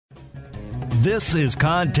This is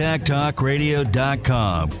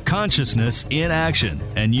ContactTalkRadio.com. Consciousness in action.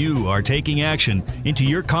 And you are taking action into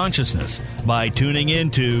your consciousness by tuning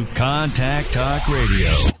into Contact Talk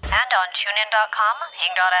Radio. And on TuneIn.com,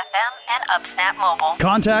 Hing.fm, and UpSnap Mobile.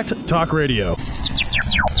 Contact Talk Radio.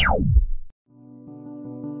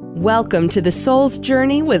 Welcome to The Soul's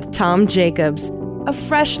Journey with Tom Jacobs, a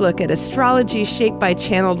fresh look at astrology shaped by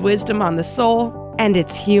channeled wisdom on the soul and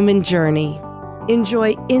its human journey.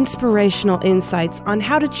 Enjoy inspirational insights on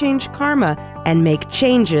how to change karma and make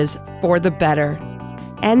changes for the better.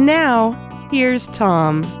 And now, here's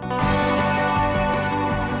Tom.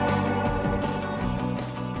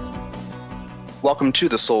 Welcome to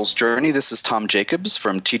The Soul's Journey. This is Tom Jacobs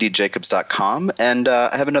from tdjacobs.com, and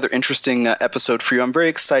I have another interesting episode for you. I'm very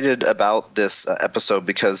excited about this episode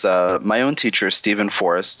because my own teacher, Stephen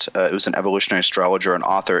Forrest, who's an evolutionary astrologer and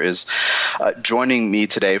author, is joining me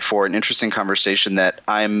today for an interesting conversation that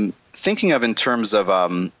I'm thinking of in terms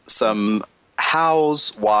of some hows,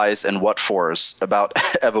 whys, and what fors about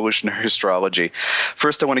evolutionary astrology.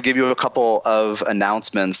 First, I want to give you a couple of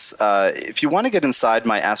announcements. If you want to get inside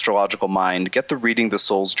my astrological mind, get the Reading the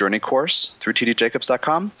Soul's Journey course through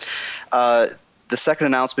tdjacobs.com. The second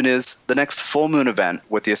announcement is the next full moon event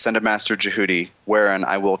with the Ascended Master Jehudi, wherein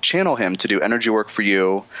I will channel him to do energy work for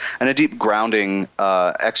you and a deep grounding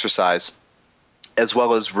exercise, as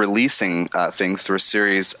well as releasing things through a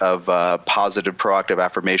series of positive, proactive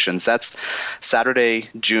affirmations. That's Saturday,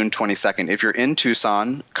 June 22nd. If you're in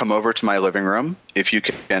Tucson, come over to my living room. If you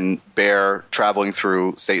can bear traveling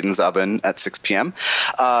through Satan's oven at 6 p.m.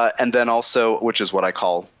 And then also, which is what I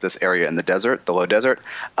call this area in the desert, the low desert.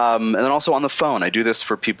 And then also on the phone. I do this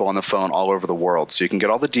for people on the phone all over the world. So you can get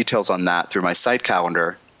all the details on that through my site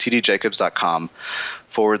calendar,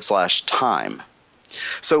 tdjacobs.com/time.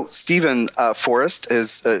 So Stephen Forrest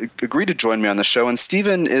has agreed to join me on the show, and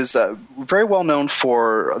Stephen is very well known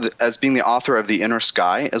as being the author of The Inner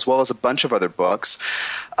Sky, as well as a bunch of other books.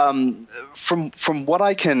 From what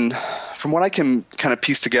I can kind of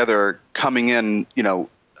piece together, coming in, a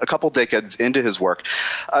couple decades into his work,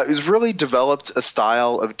 he's really developed a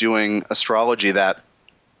style of doing astrology that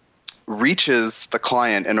reaches the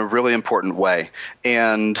client in a really important way,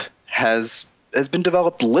 and has been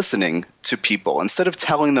developed listening to people instead of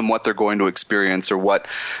telling them what they're going to experience or what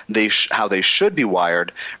how they should be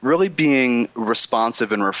wired, really being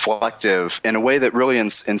responsive and reflective in a way that really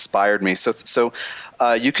inspired me. So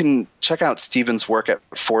you can check out Stephen's work at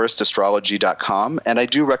forrestastrology.com, and I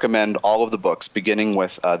do recommend all of the books, beginning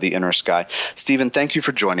with The Inner Sky. Stephen, thank you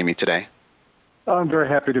for joining me today. I'm very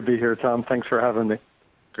happy to be here, Tom. Thanks for having me.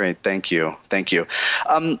 Great. Thank you.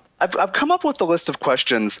 I've come up with a list of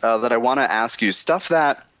questions that I want to ask you, stuff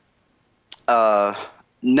that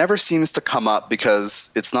never seems to come up because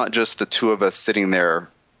it's not just the two of us sitting there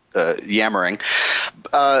yammering.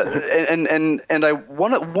 And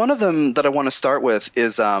one of them that I want to start with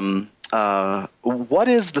is what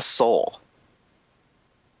is the soul?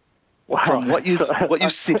 Wow. From what you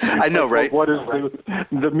see, I know, right? What is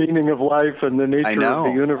the meaning of life and the nature of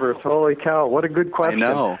the universe? Holy cow! What a good question. I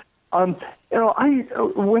know.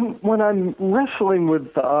 When I'm wrestling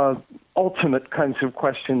with ultimate kinds of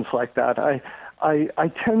questions like that, I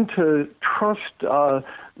tend to trust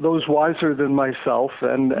those wiser than myself,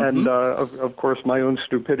 and of course my own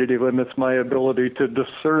stupidity limits my ability to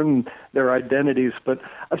discern their identities. But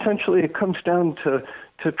essentially, it comes down to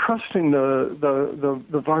trusting the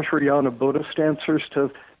Vajrayana Buddhist answers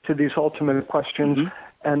to these ultimate questions.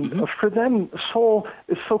 And for them, soul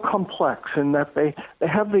is so complex in that they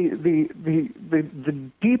have the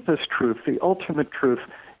deepest truth, the ultimate truth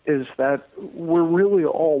is that we're really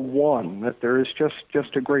all one, that there is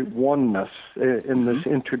just a great oneness in this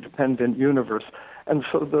interdependent universe. And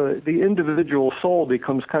so the individual soul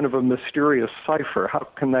becomes kind of a mysterious cipher. How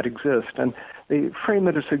can that exist? And they frame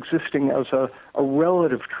it as existing as a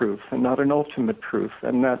relative truth and not an ultimate truth,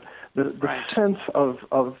 and that the sense of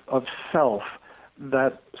self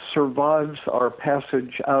that survives our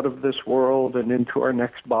passage out of this world and into our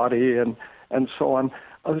next body and so on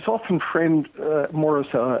is often framed more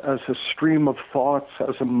as a stream of thoughts,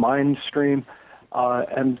 as a mind stream,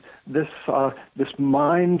 and this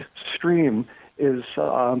mind stream is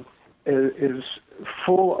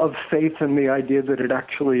full of faith in the idea that it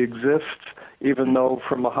actually exists, even though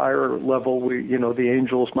from a higher level the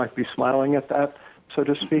angels might be smiling at that, so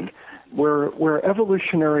to speak. Where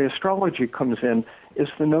evolutionary astrology comes in is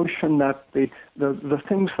the notion that the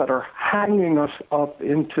things that are hanging us up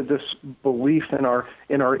into this belief in our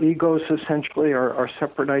egos, essentially, our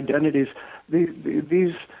separate identities,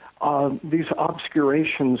 these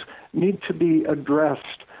obscurations need to be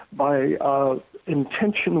addressed by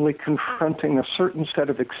intentionally confronting a certain set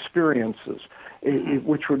of experiences,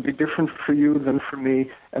 which would be different for you than for me,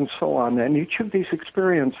 and so on. And each of these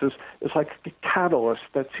experiences is like a catalyst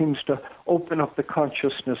that seems to open up the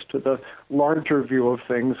consciousness to the larger view of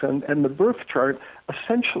things. And the birth chart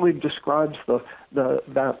essentially describes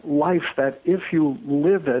that life that, if you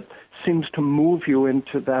live it, seems to move you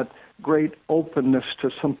into that great openness to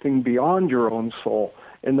something beyond your own soul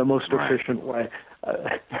in the most efficient way.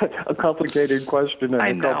 A complicated question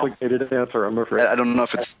and a complicated answer, I'm afraid. I don't know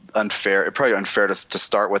if it's unfair. It's probably unfair to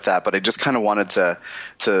start with that, but I just kind of wanted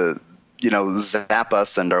to zap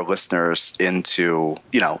us and our listeners into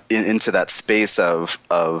into that space of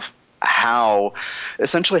how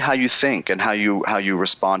you think and how you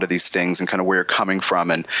respond to these things and kind of where you're coming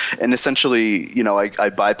from, and essentially, I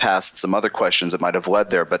bypassed some other questions that might have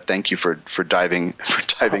led there, but thank you for diving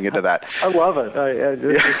into that. I love it.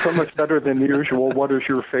 It's so much better than the usual "what is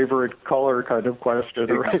your favorite color" kind of question.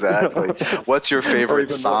 Exactly. Right? What's your favorite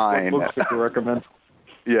sign? What books would you recommend?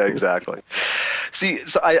 Yeah, exactly. See,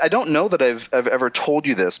 so I don't know that I've ever told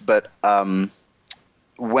you this, but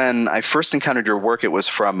when I first encountered your work, it was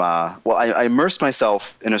from, I immersed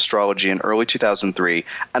myself in astrology in early 2003,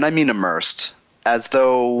 and I mean immersed, as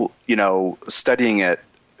though, studying it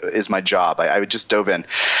is my job. I just dove in.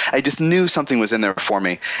 I just knew something was in there for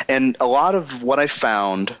me. And a lot of what I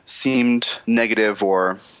found seemed negative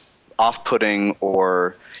or off-putting,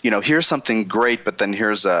 or, here's something great, but then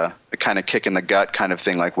here's a kind of kick in the gut kind of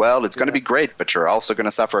thing, like, well, it's going to be great, but you're also going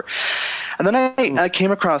to suffer. And then I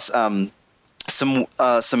came across some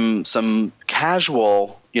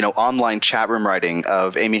casual, online chat room writing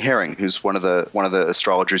of Amy Herring, who's one of the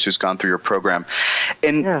astrologers who's gone through your program,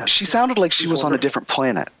 and she sounded like she was on a different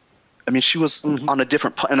planet. I mean, she was on a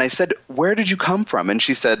different planet. And I said, "Where did you come from?" And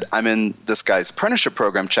she said, "I'm in this guy's apprenticeship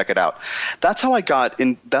program. Check it out." That's how I got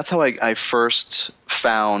in. That's how I first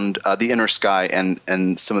found The Inner Sky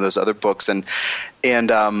and some of those other books. And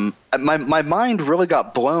my mind really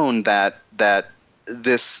got blown that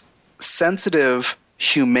this sensitive,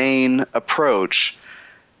 humane approach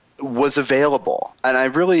was available. And I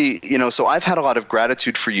really, so I've had a lot of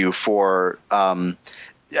gratitude for you for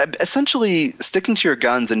essentially sticking to your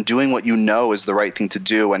guns and doing what you know is the right thing to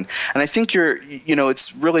do. And I think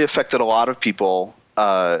it's really affected a lot of people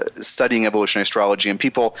studying evolutionary astrology, and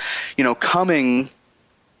people, coming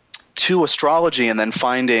to astrology and then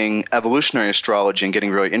finding evolutionary astrology and getting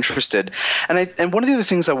really interested. And one of the other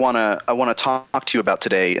things I want to talk to you about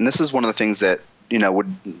today, and this is one of the things that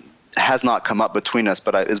has not come up between us,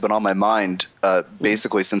 but has been on my mind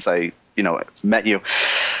basically since I met you.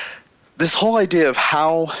 This whole idea of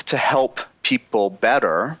how to help people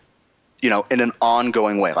better, in an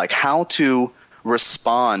ongoing way, like how to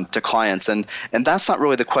respond to clients, and that's not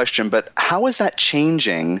really the question, but how is that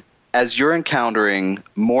changing as you're encountering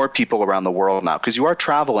more people around the world now? Because you are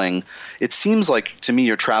traveling. It seems like to me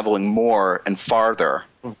you're traveling more and farther,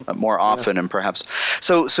 more often, and perhaps.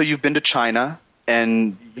 So you've been to China,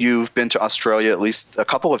 and you've been to Australia at least a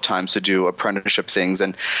couple of times to do apprenticeship things.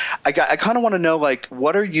 And I kind of want to know, like,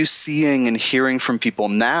 what are you seeing and hearing from people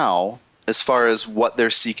now as far as what they're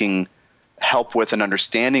seeking help with and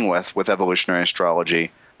understanding with evolutionary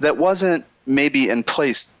astrology that wasn't maybe in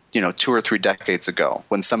place 2 or 3 decades ago,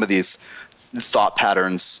 when some of these thought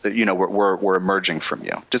patterns, were emerging from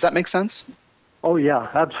you. Does that make sense? Oh yeah,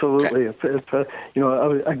 absolutely. Okay. It's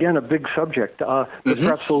again a big subject, but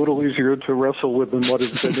perhaps a little easier to wrestle with than what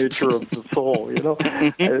is the nature of the soul.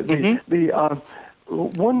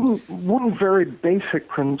 One very basic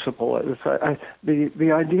principle is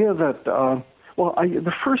the idea that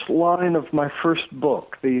the first line of my first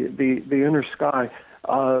book, the Inner Sky,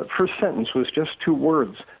 first sentence was just 2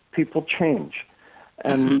 words: people change.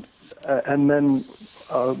 And then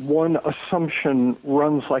one assumption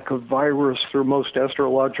runs like a virus through most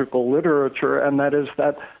astrological literature, and that is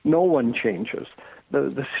that no one changes.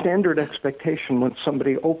 The standard expectation when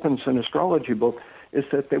somebody opens an astrology book is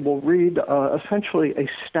that they will read essentially a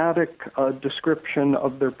static description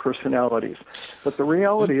of their personalities. But the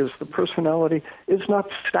reality is the personality is not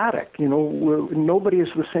static. Nobody is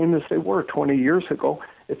the same as they were 20 years ago.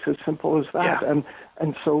 It's as simple as that. Yeah.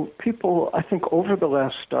 And so people, I think, over the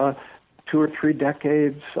last 2 or 3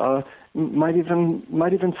 decades, might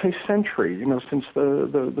even say century, since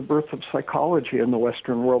the birth of psychology in the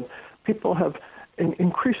Western world, people have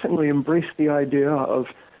increasingly embraced the idea of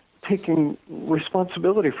taking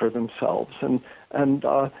responsibility for themselves, and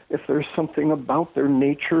if there's something about their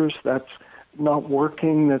natures that's not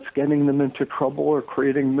working, that's getting them into trouble or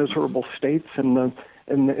creating miserable states in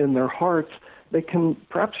their hearts, they can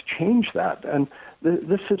perhaps change that. And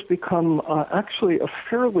this has become actually a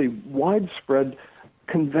fairly widespread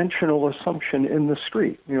conventional assumption in the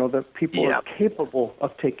street, that people are capable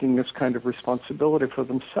of taking this kind of responsibility for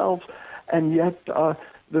themselves, and yet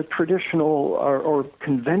the traditional or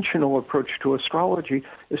conventional approach to astrology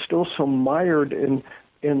is still so mired in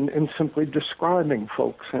simply describing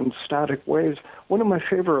folks in static ways. One of my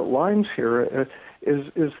favorite lines here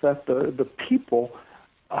is that the people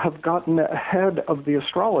have gotten ahead of the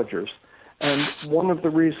astrologers. And one of the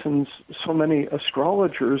reasons so many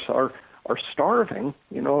astrologers are starving,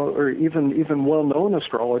 or even well-known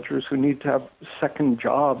astrologers who need to have second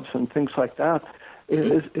jobs and things like that,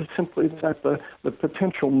 is simply that the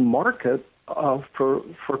potential market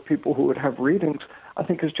for people who would have readings, I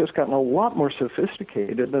think, has just gotten a lot more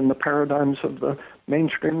sophisticated than the paradigms of the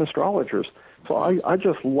mainstream astrologers. So I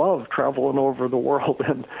just love traveling over the world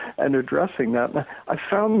and addressing that. And I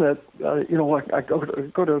found that, I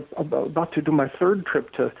about to do my third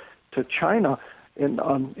trip to China in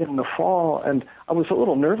the fall, and I was a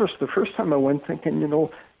little nervous the first time I went, thinking,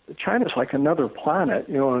 China's like another planet,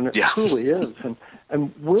 and it truly is.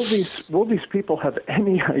 And will these people have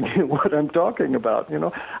any idea what I'm talking about?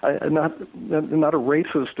 Not a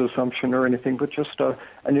racist assumption or anything, but just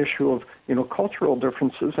an issue of cultural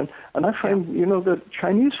differences. And I find that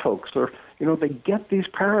Chinese folks are they get these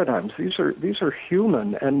paradigms. These are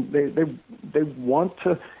human, and they want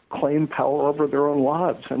to claim power over their own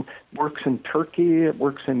lives. And it works in Turkey, it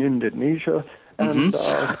works in Indonesia, and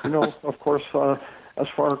of course, as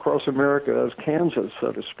far across America as Kansas,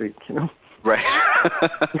 so to speak. Right.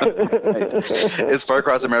 Right. As far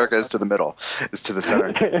across America as to the middle, as to the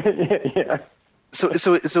center. Yeah. So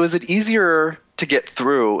is it easier to get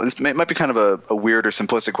through? This might be kind of a weird or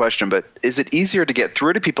simplistic question, but is it easier to get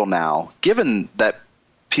through to people now, given that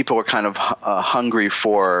people are kind of hungry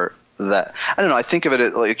for that? I don't know. I think of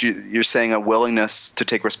it like you're saying, a willingness to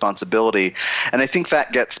take responsibility, and I think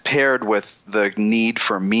that gets paired with the need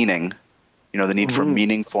for meaning. The need for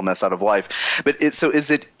meaningfulness out of life. But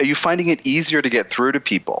are you finding it easier to get through to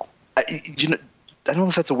people? I don't know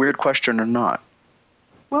if that's a weird question or not.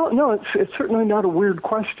 Well, no, it's certainly not a weird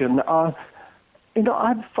question. I've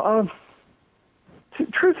the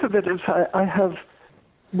truth of it is I have,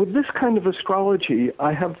 with this kind of astrology,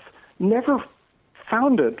 I have never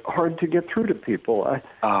found it hard to get through to people.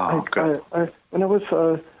 Good. When I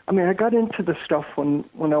was I got into the stuff when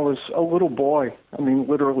I was a little boy.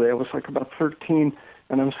 Literally, I was like about 13,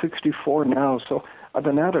 and I'm 64 now, so I've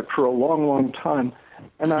been at it for a long, long time.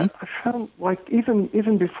 And I found, like,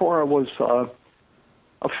 even before I was a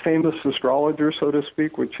famous astrologer, so to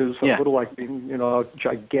speak, which is a little like being,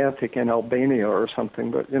 gigantic in Albania or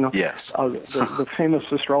something, but, yes. The famous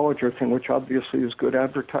astrologer thing, which obviously is good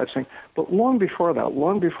advertising. But long before that,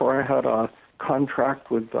 long before I had a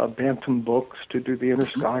contract with Bantam Books to do the Inner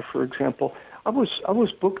Sky, for example, I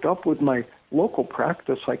was booked up with my local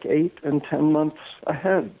practice like 8 and 10 months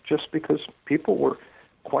ahead, just because people were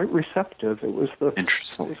quite receptive. It was the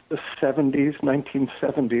 70s,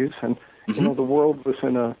 1970s, and the world was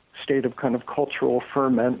in a state of kind of cultural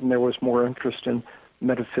ferment, and there was more interest in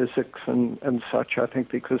metaphysics and such, I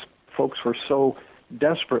think, because folks were so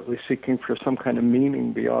desperately seeking for some kind of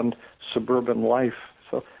meaning beyond suburban life.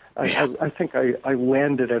 So I think I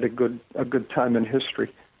landed at a good time in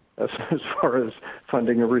history as far as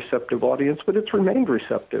finding a receptive audience, but it's remained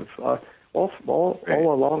receptive all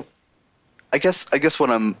along. I guess what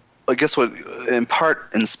in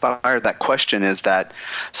part inspired that question is that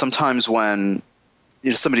sometimes when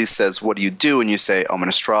somebody says, "What do you do?" and you say, "I'm an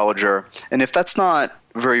astrologer," and if that's not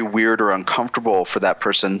very weird or uncomfortable for that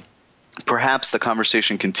person, perhaps the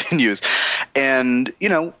conversation continues, and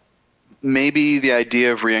maybe the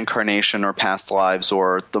idea of reincarnation or past lives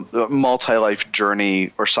or the multi-life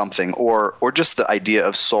journey or something, or just the idea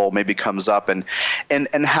of soul maybe comes up, and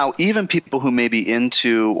how even people who may be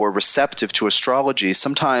into or receptive to astrology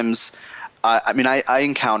sometimes, I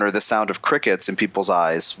encounter the sound of crickets in people's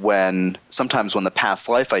eyes sometimes when the past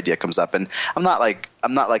life idea comes up, and I'm not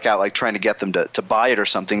out like trying to get them to buy it or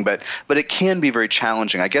something, but it can be very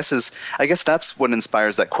challenging. I guess that's what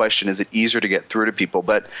inspires that question. Is it easier to get through to people?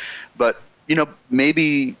 But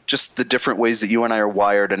maybe just the different ways that you and I are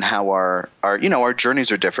wired and how our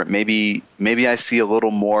journeys are different. Maybe I see a little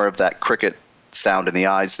more of that cricket sound in the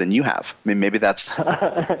eyes than you have. Maybe that's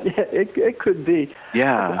it could be.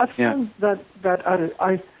 Yeah. I found that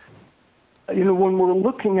I when we're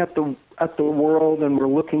looking at the world and we're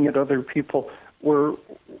looking at other people,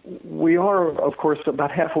 we are, of course,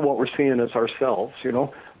 about half of what we're seeing is ourselves.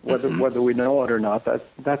 Whether we know it or not.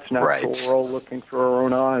 That's natural. Right. We're all looking through our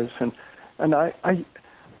own eyes, and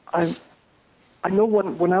I know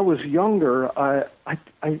when I was younger, I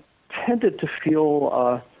tended to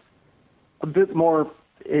feel a bit more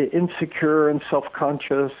insecure and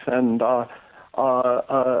self-conscious and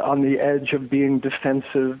on the edge of being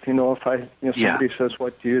defensive. If somebody says,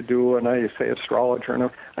 "What do you do?" and I say astrologer, and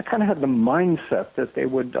I kind of had the mindset that they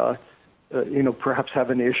would, perhaps have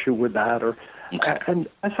an issue with that. And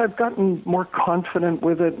as I've gotten more confident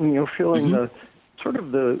with it, and feeling the sort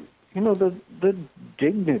of the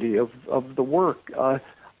dignity of the work,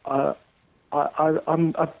 I've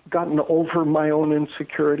gotten over my own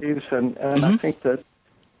insecurities, and I think that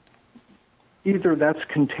either that's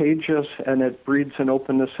contagious and it breeds an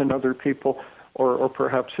openness in other people, or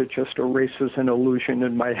perhaps it just erases an illusion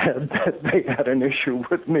in my head that they had an issue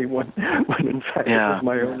with me when in fact it was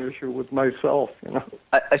my own issue with myself.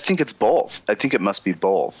 I think it's both. I think it must be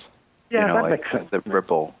both. Yeah, that makes sense. The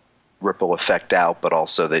ripple effect out, but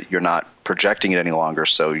also that you're not projecting it any longer,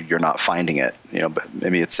 so you're not finding it. But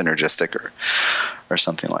maybe it's synergistic or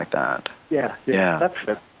something like that. Yeah, that's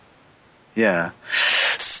it. Yeah.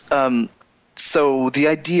 So the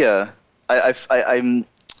idea, I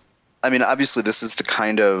mean, obviously, this is the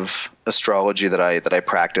kind of astrology that I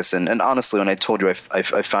practice, and honestly, when I told you I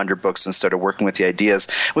found your books and started working with the ideas,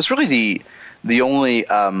 it was really the only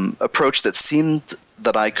approach that seemed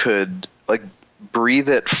that I could breathe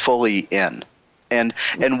it fully in, and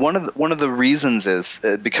one of the reasons is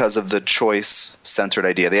because of the choice-centered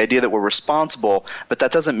idea, the idea that we're responsible, but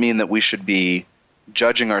that doesn't mean that we should be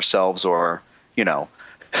judging ourselves or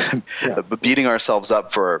beating ourselves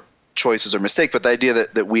up for choices or mistakes, but the idea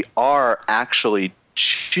that we are actually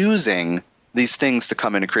choosing these things to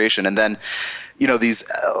come into creation, and then these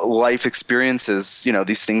life experiences,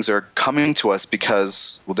 these things are coming to us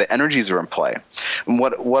because the energies are in play. And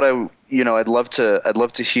what I'd love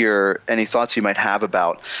to hear any thoughts you might have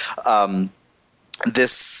about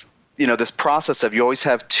this process of, you always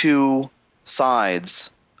have two sides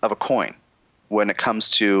of a coin when it comes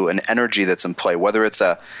to an energy that's in play, whether it's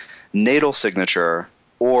a natal signature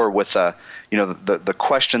or with the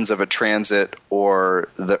questions of a transit or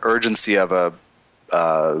the urgency of a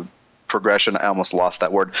progression. I almost lost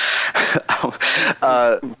that word.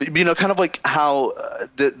 Kind of like how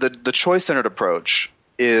the choice-centered approach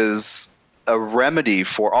is a remedy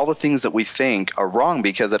for all the things that we think are wrong,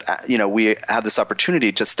 because we have this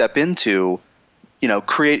opportunity to step into,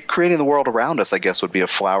 creating the world around us, I guess would be a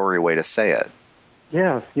flowery way to say it.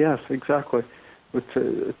 Yes, exactly.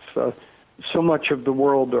 It's so much of the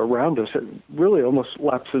world around us, it really almost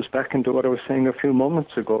lapses back into what I was saying a few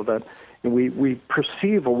moments ago, that we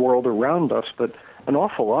perceive a world around us, but an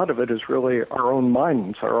awful lot of it is really our own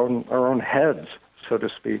minds, our own heads, so to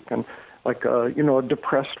speak. And a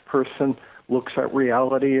depressed person looks at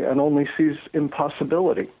reality and only sees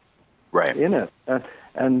impossibility in it.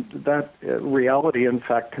 And that reality, in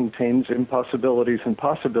fact, contains impossibilities and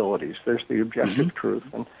possibilities. There's the objective truth.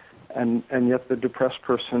 And yet the depressed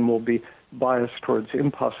person will be biased towards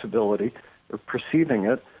impossibility or perceiving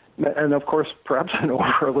it. And, of course, perhaps an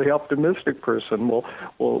overly optimistic person will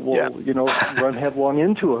run headlong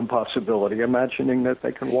into impossibility, imagining that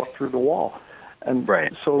they can walk through the wall. And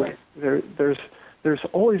so there's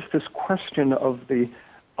always this question of the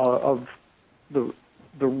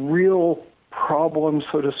real problem,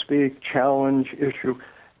 so to speak, challenge, issue.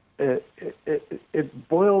 It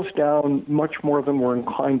boils down much more than we're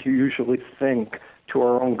inclined to usually think to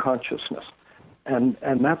our own consciousness, and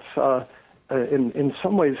that's in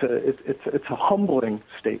some ways it's a humbling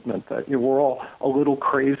statement that we're all a little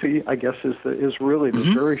crazy, I guess is really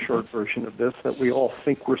the very short version of this, that we all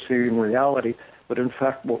think we're seeing reality, but in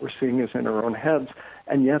fact what we're seeing is in our own heads.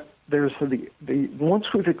 And yet there's the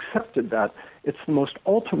once we've accepted that, it's the most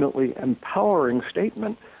ultimately empowering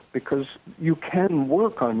statement, because you can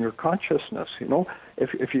work on your consciousness.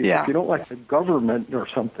 If you don't like the government or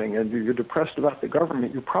something and you're depressed about the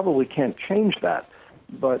government, you probably can't change that.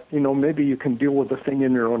 But maybe you can deal with the thing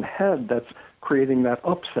in your own head that's creating that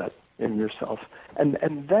upset in yourself. And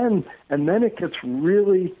then it gets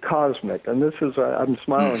really cosmic. And this is I'm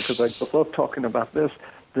smiling because I just love talking about this.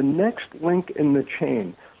 The next link in the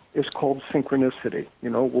chain is called synchronicity.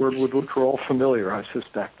 A word with which we're all familiar, I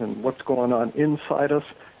suspect. And what's going on inside us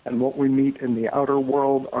and what we meet in the outer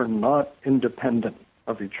world are not independent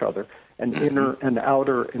of each other. And inner and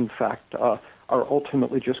outer, in fact, are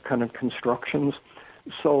ultimately just kind of constructions.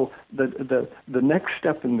 So the next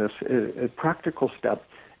step in this, a practical step,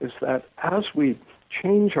 is that as we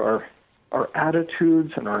change our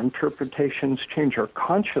attitudes and our interpretations, change our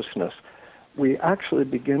consciousness, we actually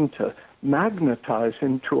begin to magnetize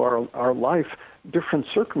into our life different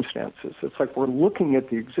circumstances. It's like we're looking at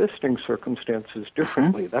the existing circumstances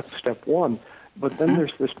differently. That's step one. But then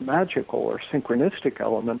there's this magical or synchronistic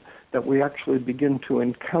element that we actually begin to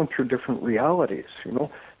encounter different realities.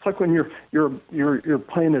 It's like when you're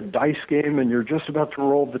playing a dice game and you're just about to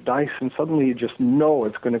roll the dice, and suddenly you just know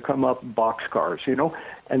it's going to come up boxcars,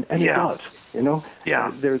 and it does,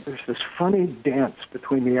 Yeah. There's this funny dance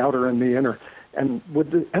between the outer and the inner. And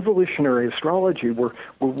with the evolutionary astrology, we're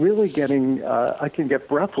really getting. I can get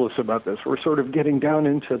breathless about this. We're sort of getting down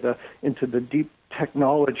into the deep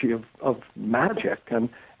technology of magic and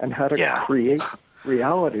how to create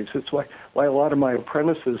realities. It's why a lot of my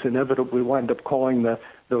apprentices inevitably wind up calling the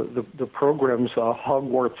programs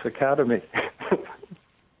Hogwarts Academy.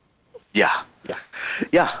 Yeah,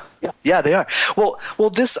 they are. Well,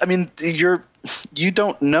 this. I mean, you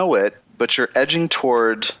don't know it, but you're edging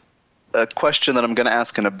toward a question that I'm going to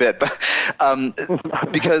ask in a bit, but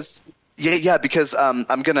because I'm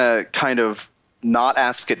going to kind of not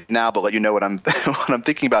ask it now, but let you know what I'm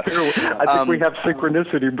thinking about. I think we have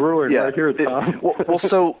synchronicity brewing right here, Tom.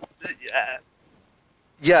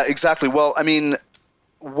 Yeah, exactly. Well, I mean,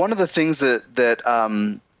 one of the things that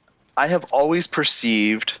I have always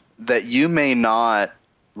perceived that you may not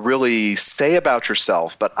really say about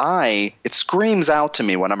yourself, but it screams out to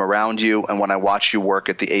me when I'm around you and when I watch you work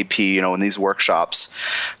at the AP, in these workshops,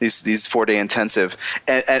 these 4-day intensive,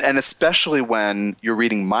 and especially when you're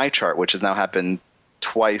reading my chart, which has now happened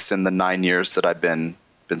twice in the 9 years that I've been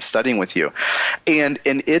studying with you, and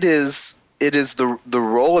it is the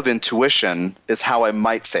role of intuition is how I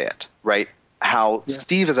might say it, right? How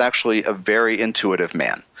Steve is actually a very intuitive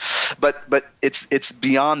man, but it's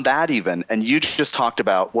beyond that even. And you just talked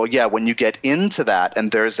about, when you get into that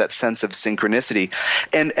and there's that sense of synchronicity,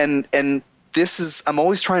 and this is, I'm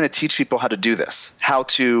always trying to teach people how to do this, how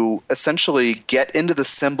to essentially get into the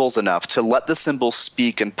symbols enough to let the symbols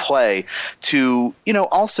speak and play, to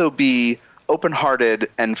also be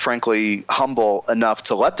open-hearted and frankly humble enough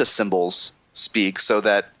to let the symbols speak, so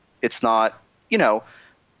that it's not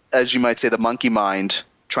as you might say, the monkey mind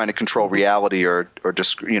trying to control reality or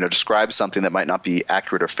describe something that might not be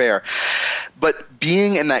accurate or fair. But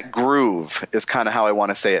being in that groove is kind of how I want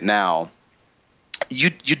to say it now. You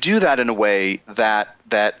do that in a way that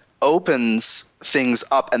opens things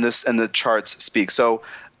up, and the charts speak. So,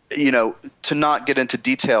 to not get into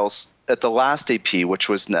details, at the last AP, which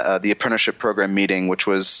was the apprenticeship program meeting, which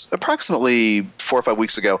was approximately 4 or 5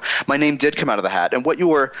 weeks ago, my name did come out of the hat. And what you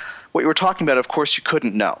were talking about, of course, you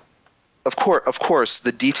couldn't know. Of course,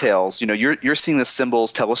 the details. You're seeing the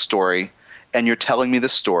symbols tell a story, and you're telling me the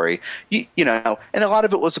story. And a lot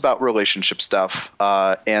of it was about relationship stuff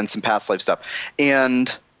and some past life stuff.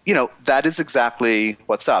 And that is exactly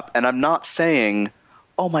what's up. And I'm not saying,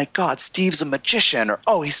 oh my God, Steve's a magician, or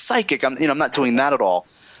oh, he's psychic. I'm not doing that at all.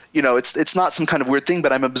 It's not some kind of weird thing,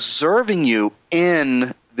 but I'm observing you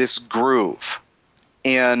in this groove.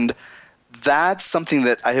 And that's something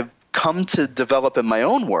that I have come to develop in my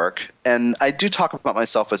own work. And I do talk about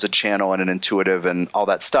myself as a channel and an intuitive and all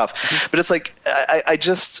that stuff. But it's like, I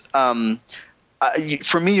just,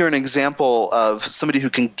 for me, you're an example of somebody who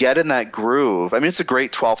can get in that groove. I mean, it's a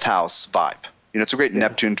great 12th house vibe. It's a great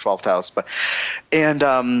Neptune 12th house.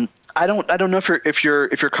 I don't know if you're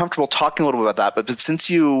comfortable talking a little bit about that, but since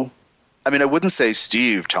I wouldn't say,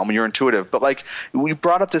 Steve, tell me you're intuitive, but like we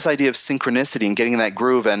brought up this idea of synchronicity and getting in that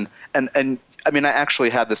groove, and I actually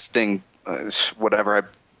had this thing, I'm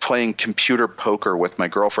playing computer poker with my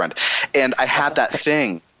girlfriend, and I had that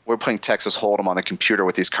thing. We're playing Texas Hold'em on the computer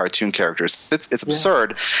with these cartoon characters. It's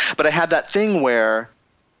absurd, but I had that thing where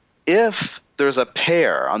if there's a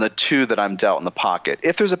pair on the 2 that I'm dealt in the pocket,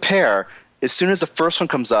 if there's a pair, as soon as the first one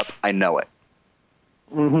comes up, I know it.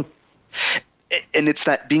 Mm-hmm. And it's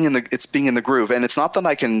that being in the groove. And it's not that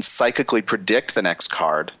I can psychically predict the next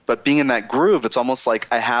card, but being in that groove, it's almost like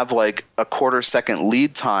I have like a quarter-second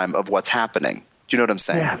lead time of what's happening. Do you know what I'm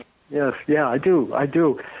saying? Yes, I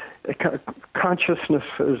do. Consciousness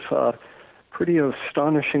is a pretty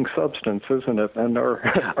astonishing substance, isn't it? And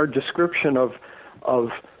our description of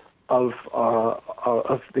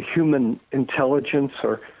the human intelligence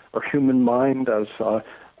or human mind as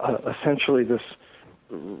essentially this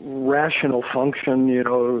rational function,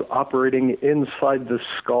 operating inside the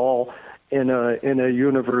skull in a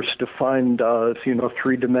universe defined as,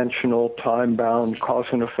 three-dimensional, time-bound, cause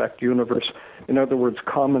and effect universe. In other words,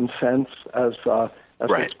 common sense as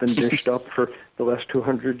it's been dished up for the last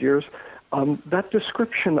 200 years. That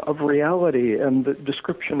description of reality and the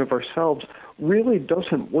description of ourselves really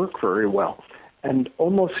doesn't work very well. And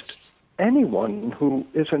almost anyone who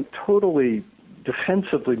isn't totally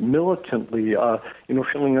defensively, militantly,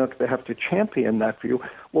 feeling like they have to champion that view,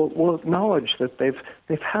 will acknowledge that they've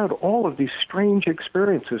had all of these strange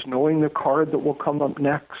experiences, knowing the card that will come up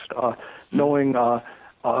next, knowing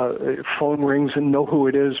phone rings and know who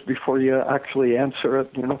it is before you actually answer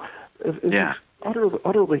it. It's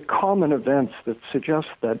utterly common events that suggest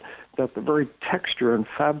that the very texture and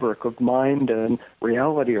fabric of mind and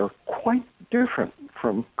reality are quite different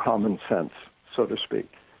from common sense, so to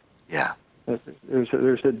speak. Yeah.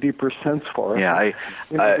 There's a deeper sense for it. Yeah,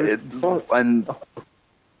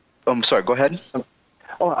 I'm sorry. Go ahead.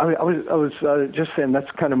 I was just saying that's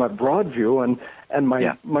kind of my broad view, and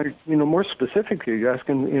my more specific view. You're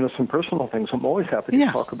asking some personal things. I'm always happy to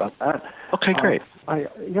talk about that. Okay, great. I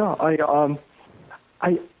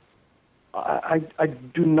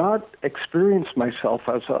do not experience myself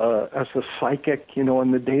as a psychic,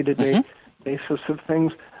 in the day-to-day basis of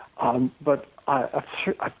things, but I've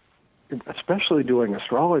especially doing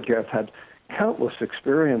astrology, I've had countless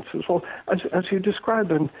experiences. Well, as you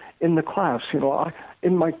described in the class,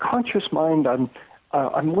 in my conscious mind, I'm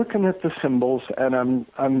looking at the symbols and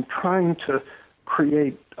I'm trying to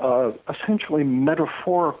create essentially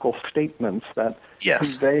metaphorical statements that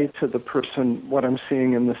convey to the person what I'm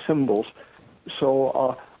seeing in the symbols.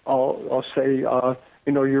 So I'll say,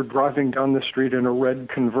 you're driving down the street in a red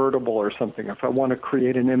convertible or something. If I want to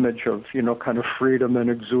create an image of, kind of freedom and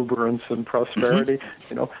exuberance and prosperity,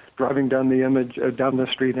 driving down the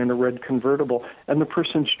street in a red convertible, and the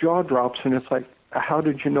person's jaw drops, and it's like, how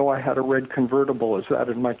did you know I had a red convertible? Is that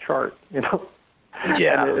in my chart?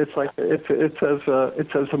 Yeah. And it's like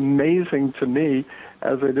it's as amazing to me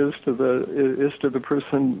as it is to the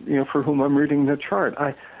person for whom I'm reading the chart.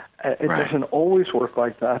 It doesn't always work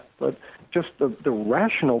like that, but just the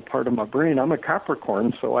rational part of my brain. I'm a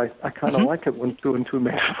Capricorn, so I kind of like it when 2 and 2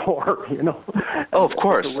 makes 4. Oh, of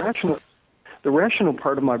course. The rational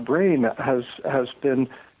part of my brain has been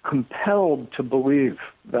compelled to believe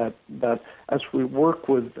that as we work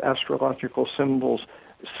with astrological symbols,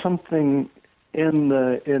 something in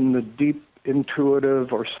the deep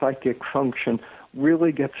intuitive or psychic function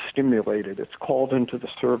really gets stimulated. It's called into the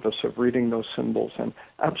service of reading those symbols, and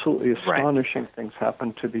absolutely astonishing things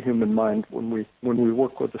happen to the human mind when we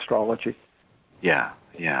work with astrology. Yeah,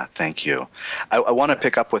 thank you. I want to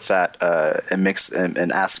pick up with that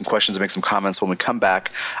and ask some questions and make some comments when we come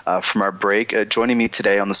back from our break. Joining me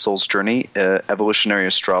today on the Soul's Journey, evolutionary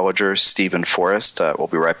astrologer Stephen Forrest. We'll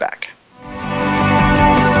be right back.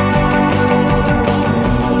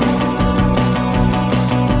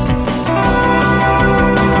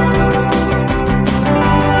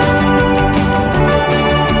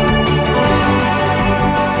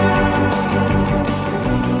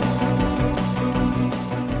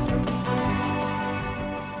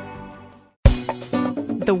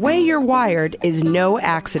 The way you're wired is no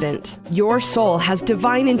accident. Your soul has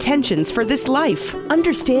divine intentions for this life.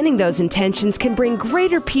 Understanding those intentions can bring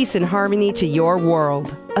greater peace and harmony to your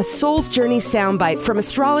world. A Soul's Journey soundbite from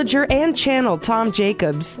astrologer and channel Tom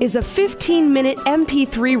Jacobs is a 15-minute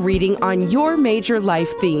MP3 reading on your major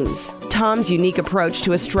life themes. Tom's unique approach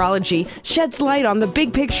to astrology sheds light on the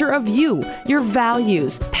big picture of you, your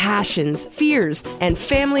values, passions, fears, and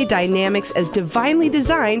family dynamics as divinely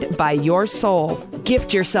designed by your soul.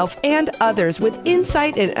 Gift yourself and others with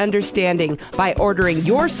insight and understanding by ordering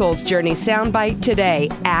your Soul's Journey soundbite today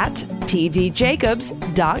at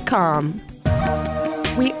tdjacobs.com.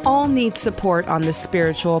 We all need support on the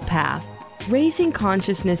spiritual path. Raising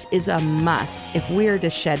consciousness is a must if we are to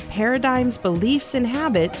shed paradigms, beliefs, and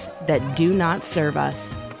habits that do not serve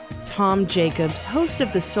us. Tom Jacobs, host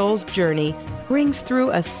of The Soul's Journey, brings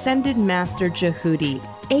through Ascended Master Jehudi,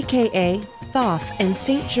 a.k.a. Thoth and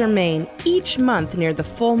Saint Germain, each month near the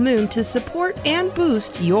full moon to support and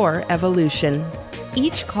boost your evolution.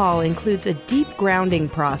 Each call includes a deep grounding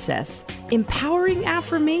process, empowering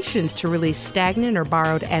affirmations to release stagnant or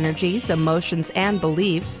borrowed energies, emotions, and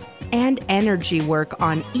beliefs, and energy work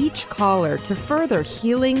on each caller to further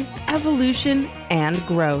healing, evolution, and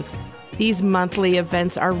growth. These monthly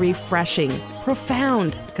events are refreshing,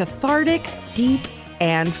 profound, cathartic, deep,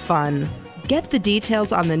 and fun. Get the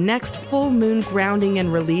details on the next full moon grounding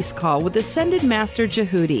and release call with Ascended Master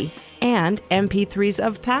Jehudi and MP3s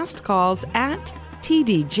of past calls at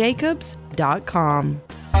tdjacobs.com.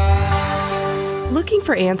 Looking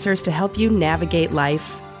for answers to help you navigate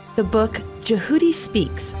life? The book Jehudi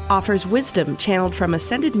Speaks offers wisdom channeled from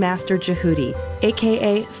Ascended Master Jehudi,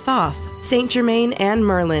 a.k.a. Thoth, Saint Germain, and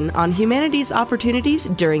Merlin on humanity's opportunities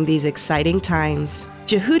during these exciting times.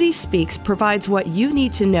 Jehudi Speaks provides what you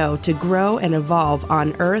need to know to grow and evolve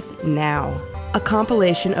on Earth now. A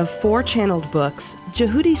compilation of 4 channeled books,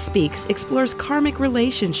 Jehudi Speaks explores karmic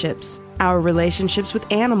relationships, our relationships with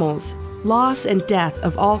animals, loss and death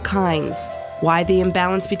of all kinds, why the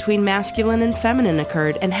imbalance between masculine and feminine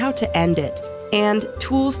occurred and how to end it, and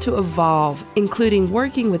tools to evolve, including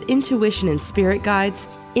working with intuition and spirit guides,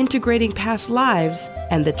 integrating past lives,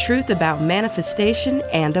 and the truth about manifestation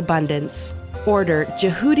and abundance. Order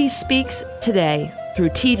Jehudi Speaks today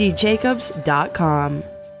through tdjacobs.com.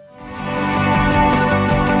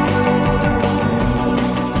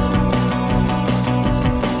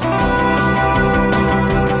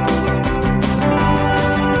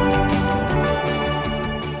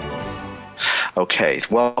 Okay,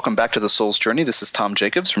 welcome back to The Soul's Journey. This is Tom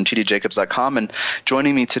Jacobs from tdjacobs.com, and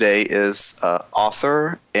joining me today is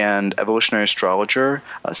author and evolutionary astrologer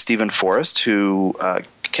Stephen Forrest, who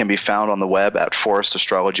can be found on the web at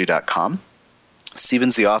forrestastrology.com.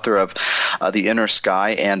 Stephen's the author of The Inner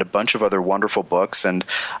Sky and a bunch of other wonderful books. And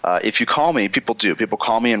if you call me, people do. People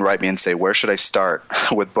call me and write me and say, where should I start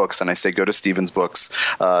with books? And I say, go to Stephen's books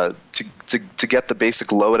to get the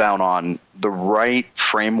basic lowdown on the right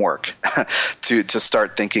framework to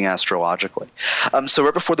start thinking astrologically. So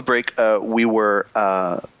right before the break, we were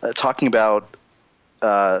talking about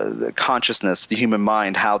the consciousness, the human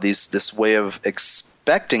mind, how this way of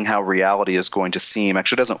expecting how reality is going to seem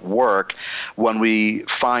actually doesn't work when we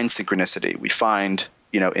find synchronicity. We find,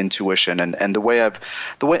 intuition, and the way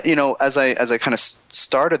as I kind of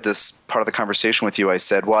started this part of the conversation with you, I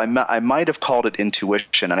said, well, I might have called it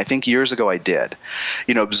intuition, and I think years ago I did,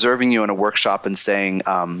 observing you in a workshop and saying,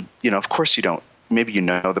 of course you don't. Maybe you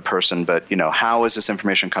know the person, but how is this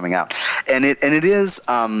information coming out? And it is.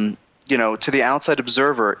 To the outside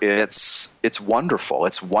observer, it's wonderful.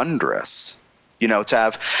 It's wondrous,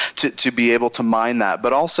 to be able to mine that.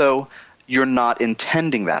 But also, you're not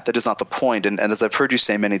intending that. That is not the point. And as I've heard you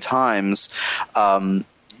say many times,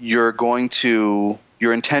 your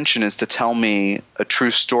intention is to tell me a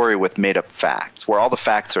true story with made-up facts, where all the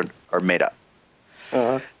facts are made up.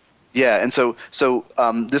 Uh-huh. Yeah, and so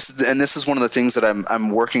this is one of the things that I'm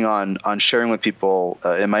working on sharing with people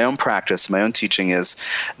in my own practice, my own teaching, is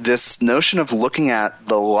this notion of looking at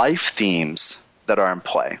the life themes that are in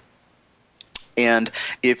play. And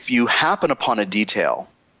if you happen upon a detail,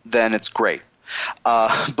 then it's great.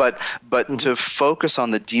 But to focus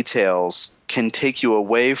on the details can take you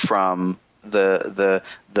away from the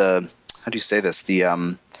how do you say this,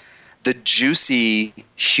 the juicy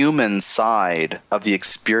human side of the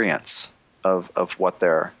experience of what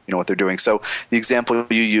they're doing. So the example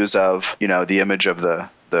you use of the image of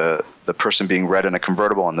the person being read in a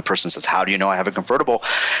convertible, and the person says, "How do you know I have a convertible?"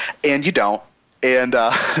 And you don't, and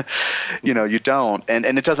you don't,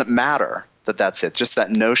 and it doesn't matter that that's it. Just that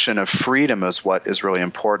notion of freedom is what is really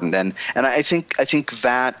important, and I think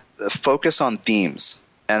that focus on themes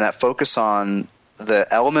and that focus on the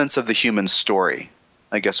elements of the human story,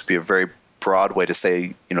 I guess, would be a very broad way to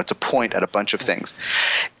say, to point at a bunch of things.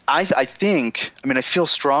 I feel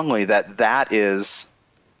strongly that is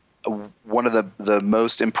one of the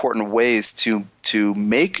most important ways to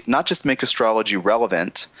not just make astrology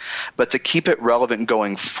relevant, but to keep it relevant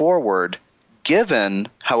going forward, given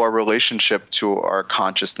how our relationship to our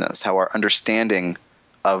consciousness, how our understanding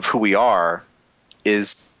of who we are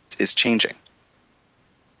is changing.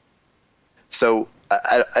 So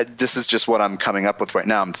this is just what I'm coming up with right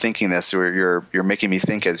now. I'm thinking this, or you're making me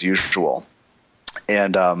think as usual,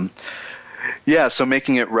 and so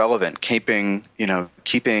making it relevant, keeping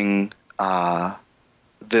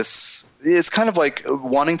this. It's kind of like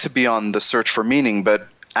wanting to be on the search for meaning, but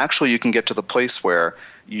actually you can get to the place where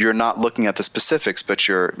you're not looking at the specifics, but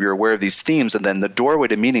you're aware of these themes, and then the doorway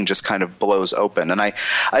to meaning just kind of blows open. And I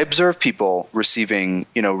observe people receiving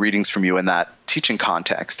readings from you in that teaching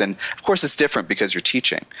context, and of course it's different because you're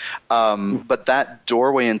teaching, but that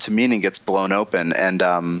doorway into meaning gets blown open,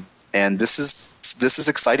 and this is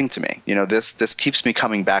exciting to me. This keeps me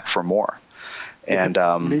coming back for more. And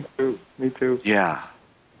me too. Yeah.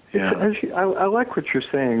 I like what you're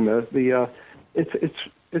saying.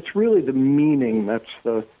 It's really the meaning that's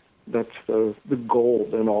the goal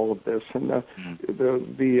in all of this, and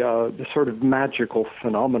the sort of magical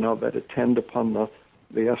phenomena that attend upon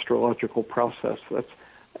the astrological process.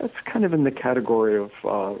 That's kind of in the category of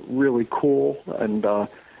really cool, and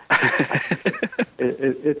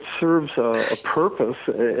it serves a purpose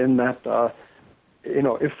in that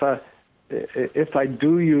if I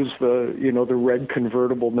do use the red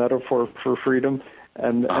convertible metaphor for freedom.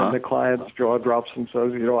 And the client's jaw drops and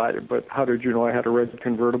says, but how did you know I had a red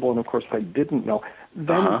convertible? And of course I didn't know.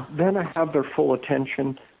 Then I have their full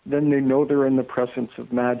attention. then they know they're in the presence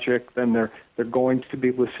of magic. Then they're going to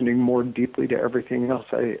be listening more deeply to everything else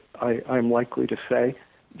I'm likely to say,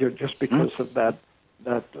 just because of that.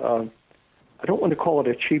 I don't want to call it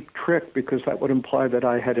a cheap trick, because that would imply that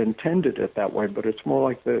I had intended it that way, but it's more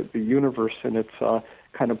like the universe in its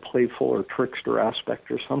kind of playful or trickster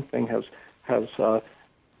aspect or something has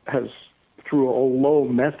through a low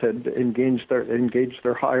method engaged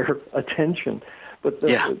their higher attention. But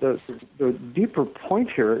the deeper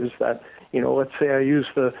point here is that, let's say I use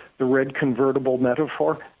the red convertible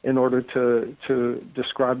metaphor in order to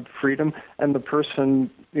describe freedom, and the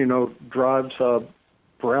person, drives a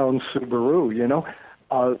brown Subaru,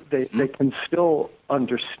 they can still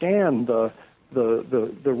understand the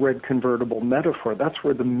red convertible metaphor. That's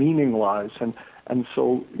where the meaning lies. And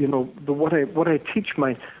so, what I teach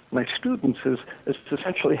my students is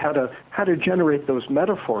essentially how to generate those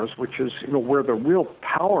metaphors, which is, where the real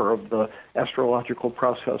power of the astrological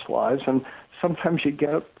process lies. And sometimes you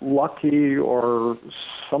get lucky, or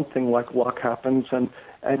something like luck happens, and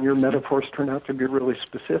your metaphors turn out to be really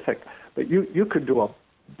specific. But you could do a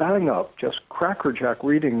bang-up, just crackerjack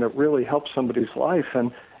reading that really helps somebody's life,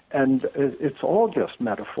 and it's all just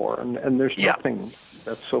metaphor, and there's nothing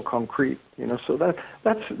that's so concrete, So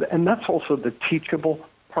that's also the teachable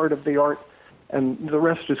part of the art, and the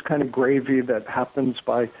rest is kind of gravy that happens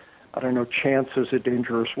by, I don't know, chance is a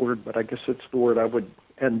dangerous word, but I guess it's the word I would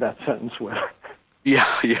end that sentence with. Yeah.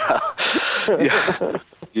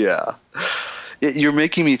 You're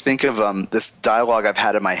making me think of this dialogue I've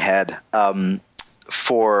had in my head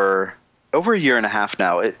for over a year and a half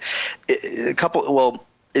now.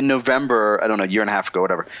 In November, I don't know, a year and a half ago,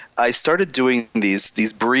 whatever, I started doing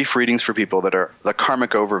these brief readings for people that are the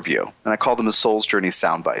karmic overview, and I call them the Soul's Journey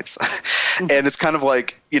sound bites. And it's kind of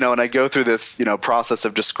like, and I go through this, process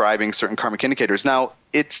of describing certain karmic indicators. Now,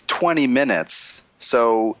 it's 20 minutes,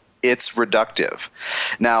 so it's reductive.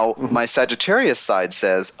 Now, my Sagittarius side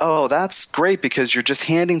says, oh, that's great, because you're just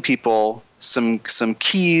handing people some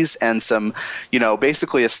keys and some,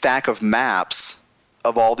 basically a stack of maps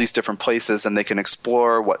of all these different places, and they can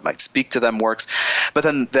explore what might speak to them works. But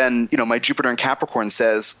then my Jupiter in Capricorn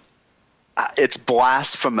says it's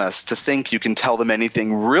blasphemous to think you can tell them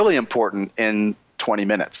anything really important in 20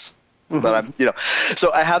 minutes. But I'm,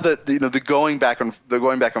 so I have the going back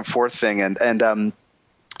and forth thing,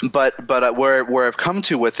 but where I've come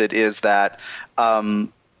to with it is that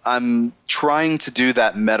I'm trying to do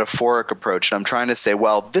that metaphoric approach, and I'm trying to say,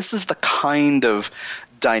 well, this is the kind of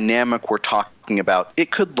dynamic we're talking about.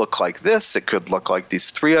 It could look like this. It could look like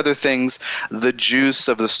these three other things. The juice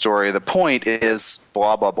of the story, the point is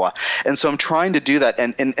blah, blah, blah. And so I'm trying to do that.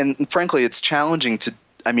 And frankly, it's challenging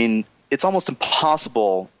it's almost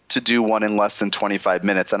impossible to do one in less than 25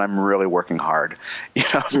 minutes, and I'm really working hard.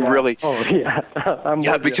 Really. Oh,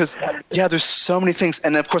 yeah. Because there's so many things,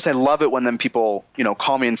 and of course I love it when then people,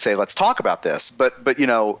 call me and say, let's talk about this. But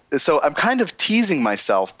so I'm kind of teasing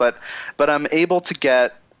myself, but I'm able to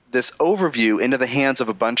get this overview into the hands of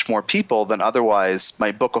a bunch more people than otherwise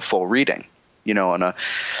might book a full reading.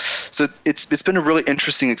 So it's been a really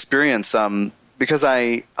interesting experience. Because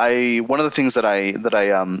one of the things that I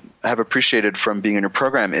have appreciated from being in your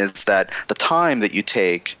program is that the time that you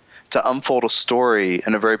take to unfold a story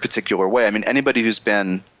in a very particular way. I mean, anybody who's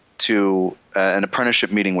been to an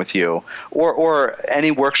apprenticeship meeting with you, or any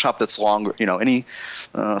workshop that's longer, any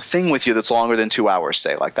thing with you that's longer than 2 hours,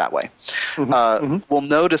 say, like that way, will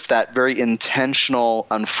notice that very intentional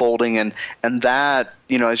unfolding, and that,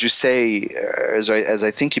 as you say, as I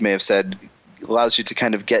think you may have said, allows you to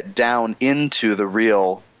kind of get down into the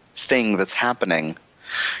real thing that's happening,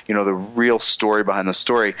 the real story behind the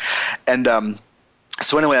story. And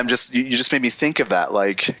so anyway, you just made me think of that,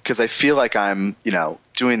 because I feel like I'm,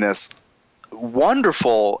 doing this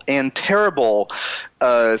wonderful and terrible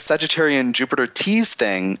Sagittarian Jupiter tease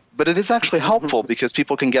thing, but it is actually helpful because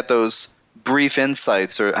people can get those brief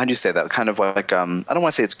insights, or how do you say that? Kind of like, I don't want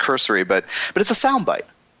to say it's cursory, but it's a soundbite.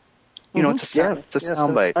 It's a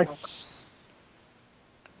soundbite.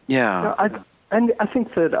 Yeah. I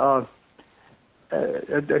think that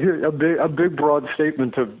a big broad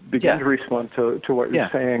statement to begin to respond to what you're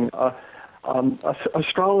saying.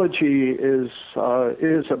 Astrology is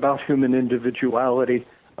about human individuality,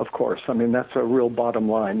 of course. I mean, that's a real bottom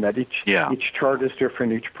line, that each chart is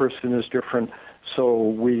different, each person is different. So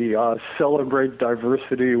we celebrate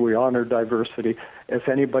diversity, we honor diversity. If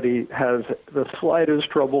anybody has the slightest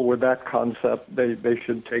trouble with that concept, they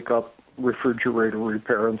should take up refrigerator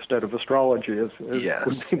repair instead of astrology would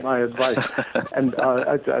be my advice. And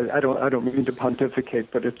I don't mean to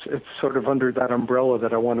pontificate, but it's sort of under that umbrella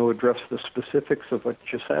that I want to address the specifics of what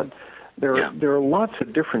you said. there are lots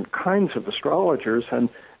of different kinds of astrologers, and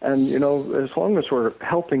as long as we're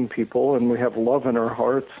helping people and we have love in our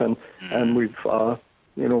hearts and we've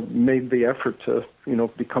made the effort to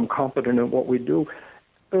become competent in what we do,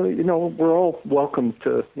 we're all welcome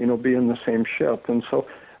to be in the same ship. And so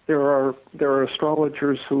there are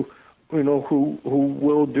astrologers who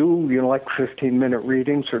will do like 15-minute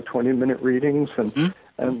readings or 20-minute readings,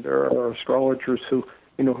 and there are astrologers who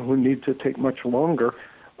need to take much longer.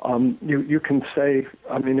 You can say,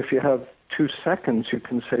 if you have 2 seconds, you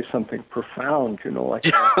can say something profound, like,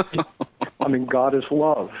 God is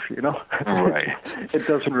love, Right. It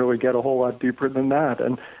doesn't really get a whole lot deeper than that.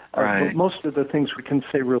 And right. Most of the things we can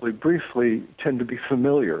say really briefly tend to be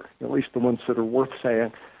familiar, at least the ones that are worth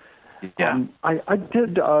saying. Yeah. I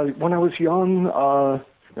did, when I was young,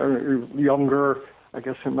 younger, I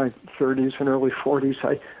guess in my 30s and early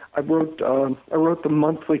 40s, I wrote the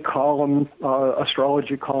monthly column,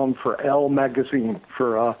 astrology column for Elle magazine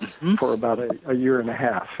for about a year and a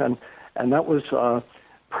half, and that was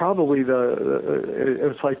probably it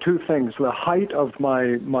was like 2 things: the height of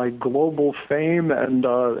my global fame and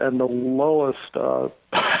the lowest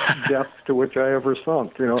depth to which I ever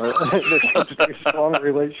sunk. There seems to be a strong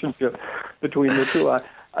relationship between the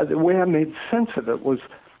two. The way I made sense of it was,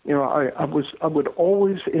 I would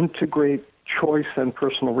always integrate choice and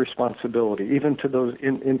personal responsibility, even to those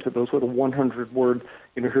into those little 100-word,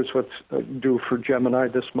 here's what's due for Gemini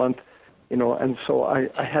this month, and so I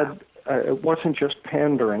had, it wasn't just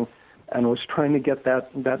pandering, and I was trying to get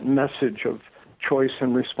that message of choice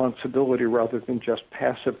and responsibility rather than just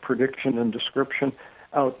passive prediction and description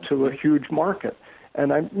out to a huge market.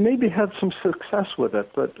 And I maybe had some success with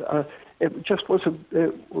it, but it just wasn't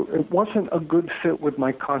a good fit with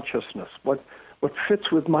my consciousness. What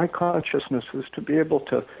fits with my consciousness is to be able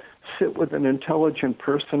to sit with an intelligent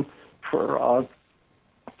person for,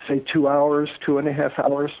 say, 2 hours, 2.5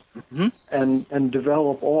 hours, and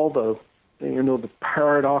develop all the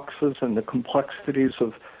paradoxes and the complexities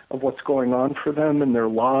of what's going on for them in their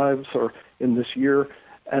lives or in this year,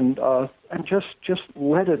 and just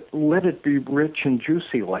let it be rich and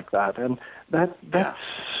juicy like that, and that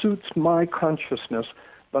suits my consciousness.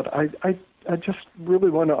 But I just really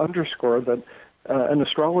want to underscore that. An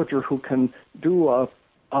astrologer who can do a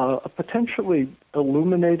potentially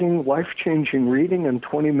illuminating, life-changing reading in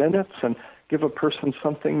 20 minutes and give a person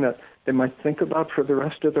something that they might think about for the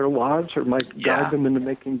rest of their lives or might guide them into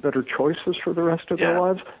making better choices for the rest of their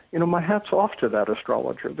lives, my hat's off to that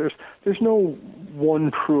astrologer. There's no one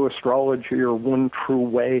true astrology or one true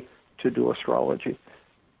way to do astrology.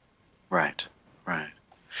 Right.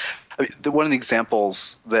 One of the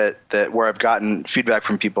examples that where I've gotten feedback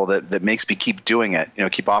from people that makes me keep doing it,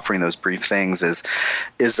 keep offering those brief things is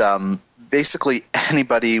basically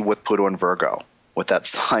anybody with Pluto and Virgo with that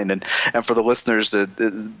sign. And for the listeners,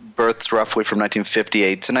 births roughly from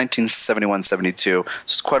 1958 to 1971-72. So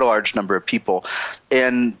it's quite a large number of people.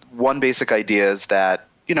 And one basic idea is that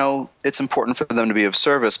it's important for them to be of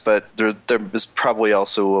service, but there is probably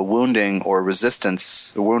also a wounding or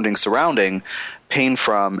resistance, a wounding surrounding pain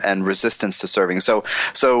from and resistance to serving. So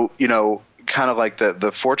kind of like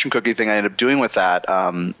the fortune cookie thing I ended up doing with that.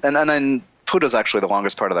 And then Pluto's actually the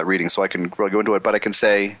longest part of that reading, so I can really go into it. But I can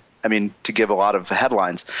say, to give a lot of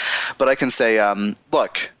headlines, but I can say,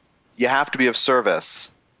 look, you have to be of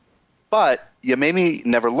service, but you maybe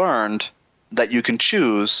never learned that you can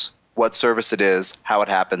choose what service it is, how it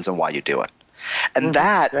happens, and why you do it. And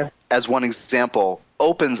that, as one example,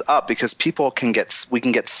 opens up because we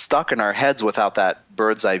can get stuck in our heads without that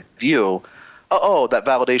bird's eye view. That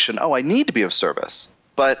validation. I need to be of service,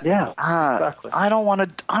 but exactly. I don't want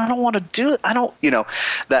to do it. I don't,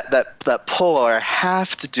 that pull, or I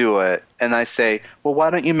have to do it. And I say, well,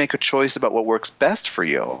 why don't you make a choice about what works best for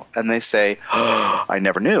you? And they say, I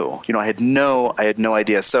never knew. I had no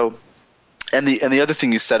idea. So. And the other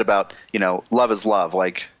thing you said about, love is love,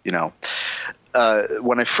 like,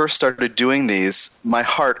 when I first started doing these, my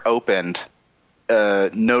heart opened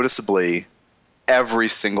noticeably every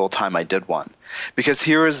single time I did one. Because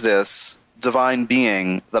here is this divine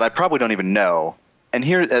being that I probably don't even know. And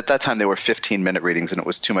here at that time they were 15-minute readings, and it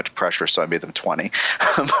was too much pressure, so I made them 20.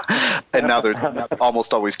 And now they're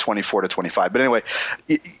almost always 24 to 25. But anyway,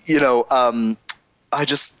 I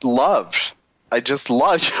just loved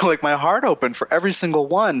like my heart opened for every single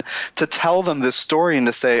one to tell them this story and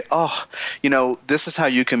to say, this is how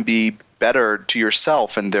you can be better to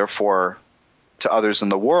yourself and therefore to others in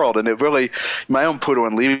the world. And it really, my own Pluto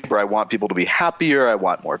and Libra, I want people to be happier. I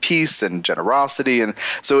want more peace and generosity. And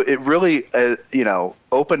so it really,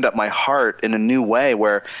 opened up my heart in a new way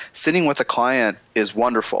where sitting with a client is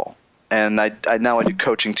wonderful. and I now I do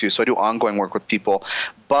coaching too, so I do ongoing work with people.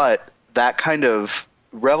 But that kind of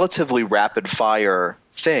relatively rapid fire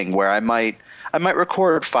thing where I might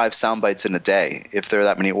record 5 sound bites in a day if there are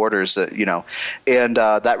that many orders, and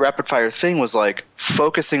that rapid fire thing was like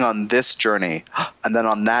focusing on this journey and then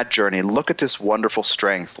on that journey. Look at this wonderful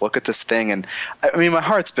strength. Look at this thing. And I mean, my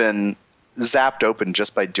heart's been zapped open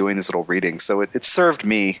just by doing this little reading. So it served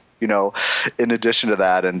me, in addition to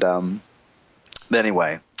that. And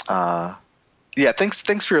anyway, yeah, thanks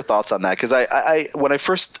for your thoughts on that. Because I when I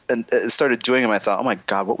first started doing them, I thought, oh my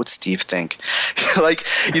God, what would Steve think? Like,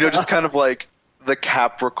 just kind of like the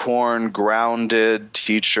Capricorn grounded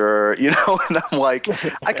teacher, and I'm like,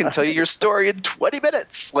 I can tell you your story in 20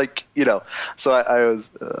 minutes. Like, so I was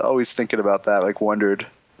always thinking about that, like wondered.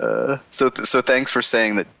 So thanks for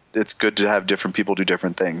saying that it's good to have different people do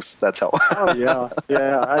different things. That's how. Oh yeah.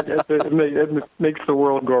 It makes the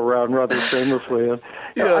world go around rather famously.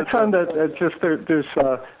 I found that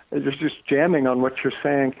there's just jamming on what you're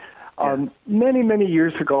saying. Many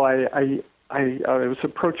years ago, I was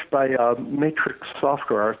approached by Matrix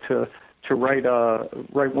Software to write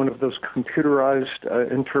one of those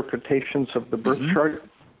computerized interpretations of the birth chart,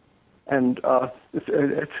 and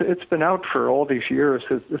it's been out for all these years.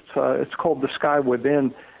 It's called The Sky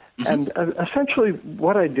Within. And essentially,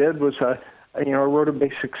 what I did was, I wrote a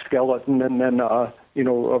basic skeleton, and then, of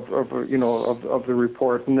the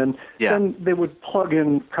report, and then they would plug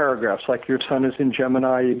in paragraphs. Like your sun is in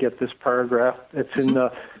Gemini, you get this paragraph. It's in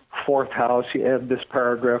the 4th house, you add this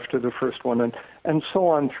paragraph to the first one, and so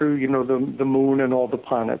on through, the moon and all the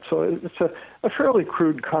planets. So it's a fairly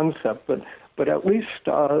crude concept, but at least,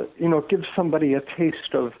 it gives somebody a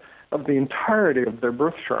taste of the entirety of their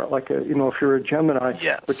birth chart. Like, if you're a Gemini,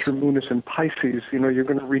 but your moon is in Pisces, you're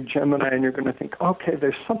going to read Gemini and you're going to think, okay,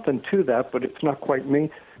 there's something to that, but it's not quite me,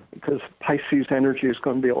 because Pisces energy is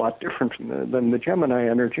going to be a lot different than the Gemini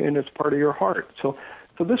energy, and it's part of your heart. So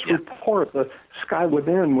this report, The Sky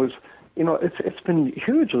Within, was, it's been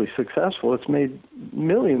hugely successful. It's made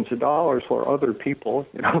millions of dollars for other people.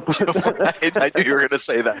 Right. I knew you were going to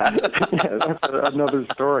say that. Yeah, that's another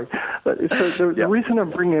story. But the reason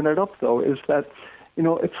I'm bringing it up, though, is that,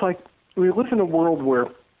 it's like we live in a world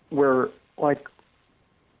where like,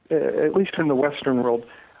 at least in the Western world,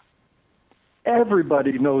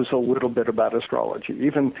 everybody knows a little bit about astrology,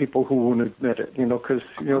 even people who won't admit it, because,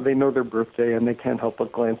 they know their birthday and they can't help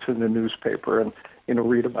but glance in the newspaper and,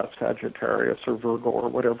 read about Sagittarius or Virgo or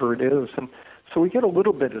whatever it is. And so we get a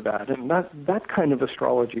little bit of that. And that kind of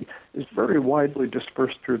astrology is very widely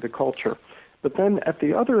dispersed through the culture. But then at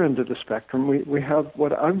the other end of the spectrum, we have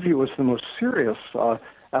what I view as the most serious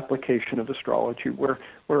application of astrology, where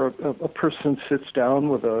a person sits down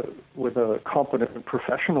with a competent and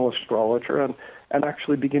professional astrologer and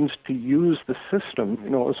actually begins to use the system,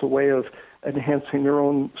 as a way of enhancing their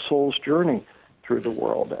own soul's journey through the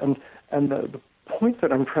world. And the point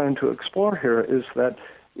that I'm trying to explore here is that,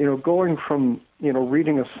 going from,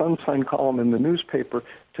 reading a sun sign column in the newspaper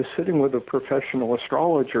to sitting with a professional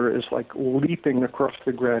astrologer is like leaping across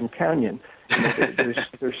the Grand Canyon.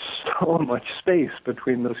 There's so much space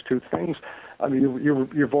between those two things. I mean,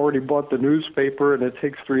 you've already bought the newspaper and it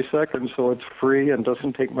takes 3 seconds, so it's free and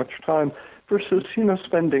doesn't take much time, versus,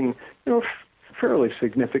 spending, fairly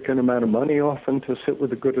significant amount of money often to sit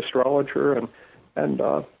with a good astrologer, and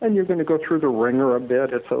you're going to go through the ringer a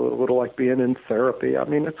bit. It's a little like being in therapy. I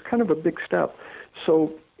mean, it's kind of a big step.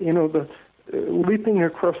 So, the leaping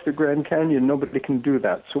across the Grand Canyon, nobody can do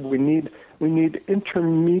that. So we need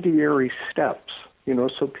intermediary steps,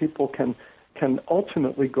 so people can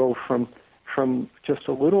ultimately go from just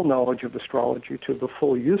a little knowledge of astrology to the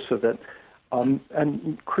full use of it,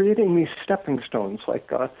 and creating these stepping stones,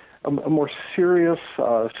 like a more serious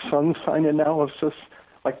sun sign analysis.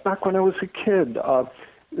 Like back when I was a kid,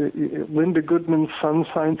 Linda Goodman's Sun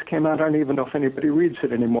Signs came out. I don't even know if anybody reads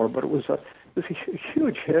it anymore, but it was a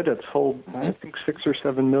huge hit. It sold, I think, 6 or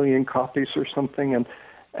 7 million copies or something, and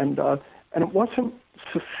it wasn't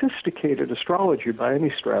sophisticated astrology by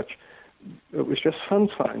any stretch. It was just sun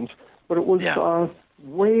signs, but it was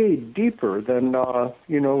way deeper than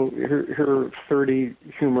her 30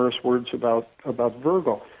 humorous words about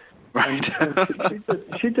Virgo. Right. And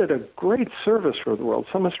she did a great service for the world.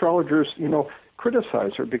 Some astrologers,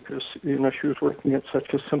 criticize her because she was working at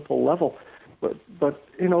such a simple level, but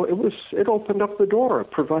it opened up the door. It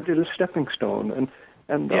provided a stepping stone,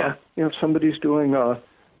 and somebody's doing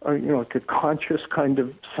like a conscious kind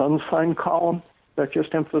of sun sign column that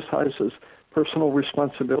just emphasizes personal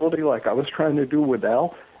responsibility, like I was trying to do with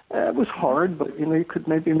Al. It was hard, but you could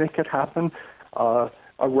maybe make it happen.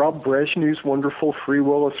 Rob Brezhny's wonderful free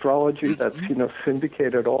will astrology that's,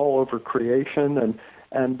 syndicated all over creation, and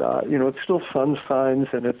it's still sun signs,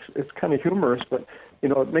 and it's kind of humorous, but,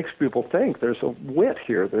 it makes people think. There's a wit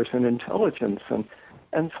here, there's an intelligence, and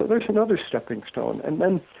so there's another stepping stone. And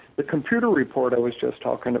then the computer report I was just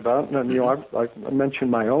talking about, and I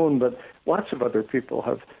mentioned my own, but lots of other people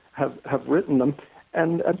have written them,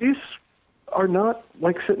 and these are not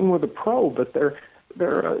like sitting with a pro, but they're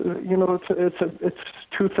it's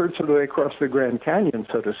 2/3 of the way across the Grand Canyon,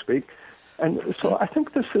 so to speak. And so I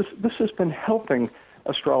think this has been helping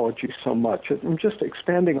astrology so much. I'm just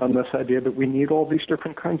expanding on this idea that we need all these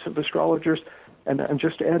different kinds of astrologers, and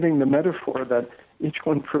just adding the metaphor that each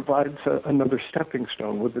one provides another stepping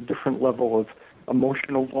stone with a different level of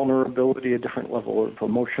emotional vulnerability, a different level of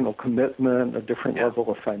emotional commitment, a different level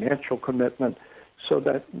of financial commitment, so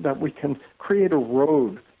that we can create a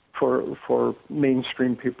road for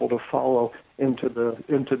mainstream people to follow into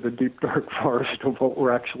the deep dark forest of what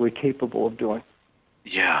we're actually capable of doing.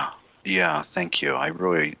 Yeah, thank you. I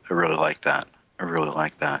really like that. I really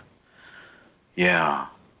like that. Yeah.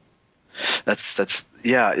 That's it's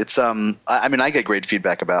I mean, I get great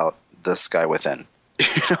feedback about the Sky Within.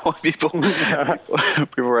 People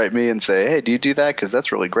write me and say, "Hey, do you do that? Because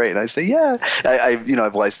that's really great." And I say, "Yeah,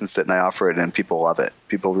 I've licensed it and I offer it, and people love it.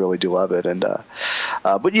 People really do love it." And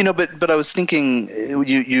but I was thinking,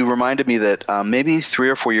 you reminded me that maybe 3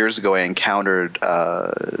 or 4 years ago I encountered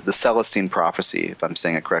the Celestine Prophecy, if I'm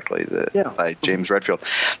saying it correctly, by James Redfield,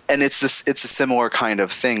 and it's a similar kind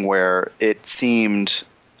of thing where it seemed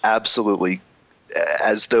absolutely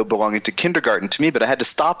as though belonging to kindergarten to me, but I had to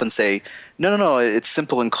stop and say, no, it's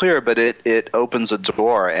simple and clear, but it opens a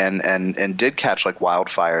door and did catch like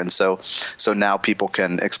wildfire. And so now people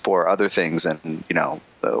can explore other things and,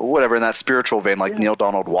 whatever in that spiritual vein, like Neil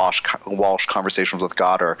Donald Walsh conversations with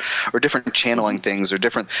God or different channeling things or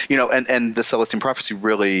different, and the Celestine Prophecy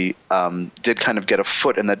really did kind of get a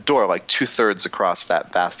foot in that door, like 2/3 across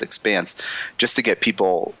that vast expanse, just to get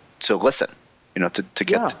people to listen. To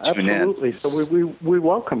get to tune absolutely. in. So we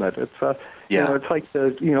welcome it. It's it's like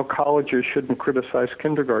colleges shouldn't criticize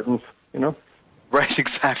kindergartens. Right,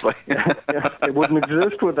 exactly. They wouldn't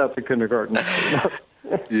exist without the kindergarten.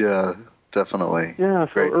 Yeah, definitely. Yeah,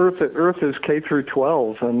 so great. Earth is K through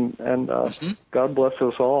 12, and God bless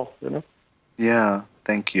us all. Yeah.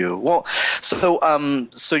 Thank you. Well, so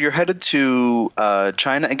you're headed to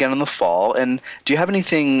China again in the fall, and do you have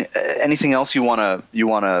anything else you wanna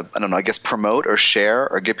I don't know, I guess promote or share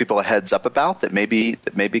or give people a heads up about that may be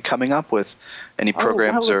coming up with any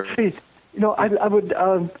programs let's see.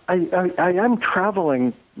 I am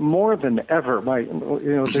traveling more than ever.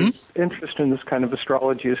 The interest in this kind of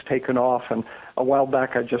astrology has taken off, and a while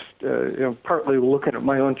back I just partly looking at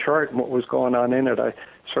my own chart and what was going on in it, I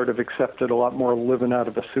sort of accepted a lot more living out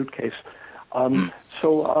of a suitcase.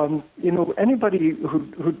 So anybody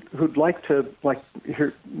who'd like to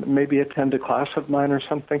maybe attend a class of mine or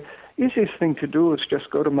something, easiest thing to do is just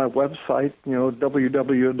go to my website,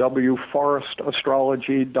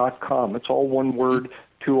 www.forrestastrology.com. It's all one word,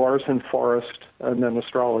 2 R's in Forrest, and then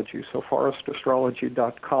astrology. So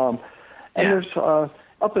forrestastrology.com. And there's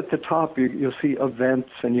up at the top you'll see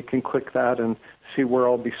events, and you can click that and see where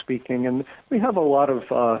I'll be speaking. And we have a lot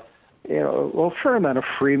of a fair amount of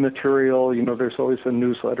free material. There's always a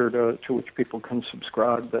newsletter to which people can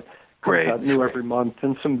subscribe that comes out new every month,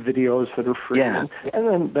 and some videos that are free. Yeah.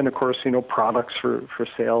 And then of course, products for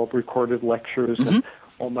sale, recorded lectures, and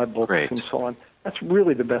all my books and so on. That's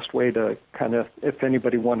really the best way to kind of, if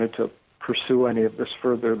anybody wanted to pursue any of this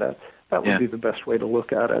further, that would be the best way to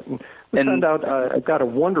look at it. And we found out I've got a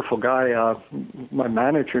wonderful guy, my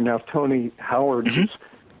manager now, Tony Howard, who's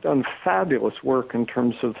done fabulous work in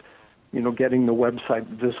terms of, getting the website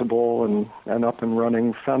visible and up and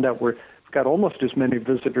running. Found out we've got almost as many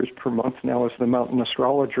visitors per month now as the Mountain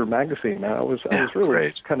Astrologer magazine. I was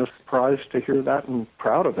really kind of surprised to hear that and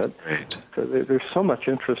proud of it. So there's so much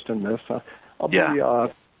interest in this. I'll be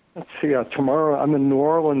let's see, tomorrow I'm in New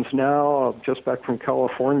Orleans now. I'm just back from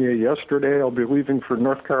California yesterday. I'll be leaving for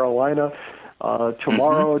North Carolina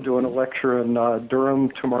tomorrow, doing a lecture in Durham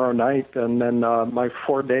tomorrow night, and then my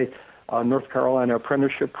 4-day North Carolina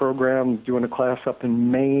apprenticeship program, doing a class up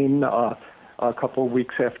in Maine a couple of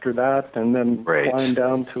weeks after that, and then flying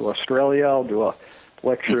down to Australia. I'll do a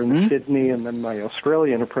lecture in Sydney, and then my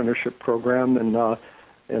Australian apprenticeship program in a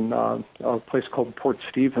place called Port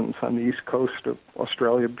Stephens on the east coast of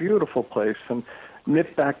Australia. Beautiful place. And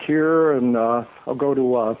nip back here, and I'll go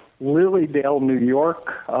to Lilydale, New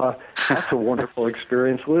York. That's a wonderful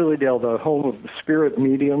experience. Lilydale, the home of the spirit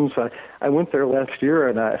mediums. I went there last year,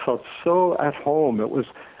 and I felt so at home. It was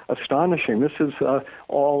astonishing. This is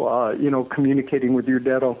all, communicating with your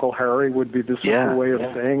dead Uncle Harry would be the simple way of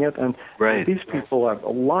saying it. And these people have a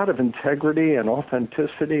lot of integrity and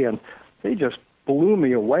authenticity, and they just blew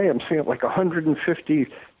me away. I'm seeing like 150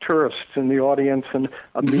 tourists in the audience, and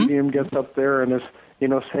a medium gets up there and is,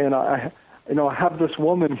 saying, I have this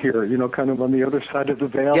woman here, kind of on the other side of the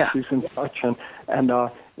veil. She's in touch, and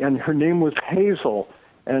her name was Hazel,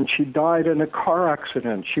 and she died in a car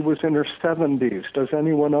accident. She was in her 70s. Does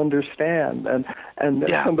anyone understand? And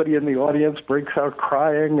somebody in the audience breaks out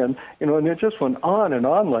crying, and it just went on and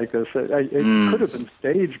on like this. It could have been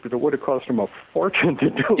staged, but it would have cost them a fortune to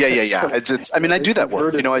do it. Yeah. I mean, I do that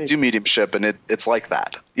work. I do mediumship, and it's like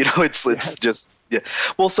that. It's just. Yeah.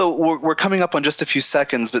 Well, so we're coming up on just a few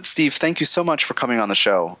seconds, but Steve, thank you so much for coming on the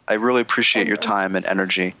show. I really appreciate your time and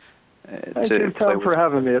energy. Thank you, Tom, for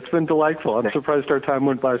having me. It's been delightful. I'm surprised our time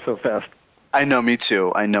went by so fast. I know, me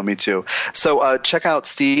too. So check out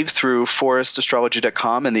Steve through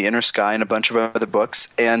forrestastrology.com and The Inner Sky and a bunch of other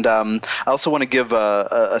books. And I also want to give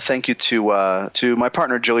a thank you to my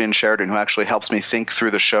partner, Jillian Sheridan, who actually helps me think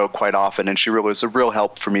through the show quite often. And she really was a real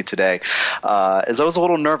help for me today, as I was a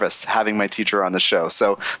little nervous having my teacher on the show.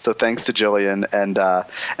 So thanks to Jillian and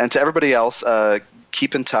to everybody else.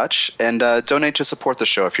 Keep in touch and donate to support the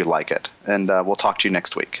show if you like it. And we'll talk to you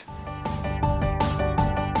next week.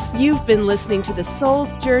 You've been listening to The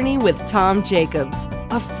Soul's Journey with Tom Jacobs,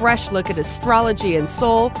 a fresh look at astrology and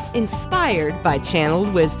soul inspired by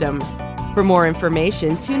channeled wisdom. For more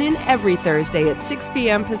information, tune in every Thursday at 6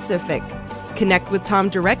 p.m. Pacific. Connect with Tom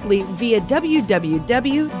directly via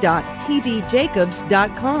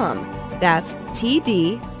www.tdjacobs.com. That's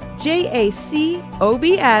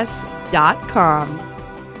TDJACOBS.com.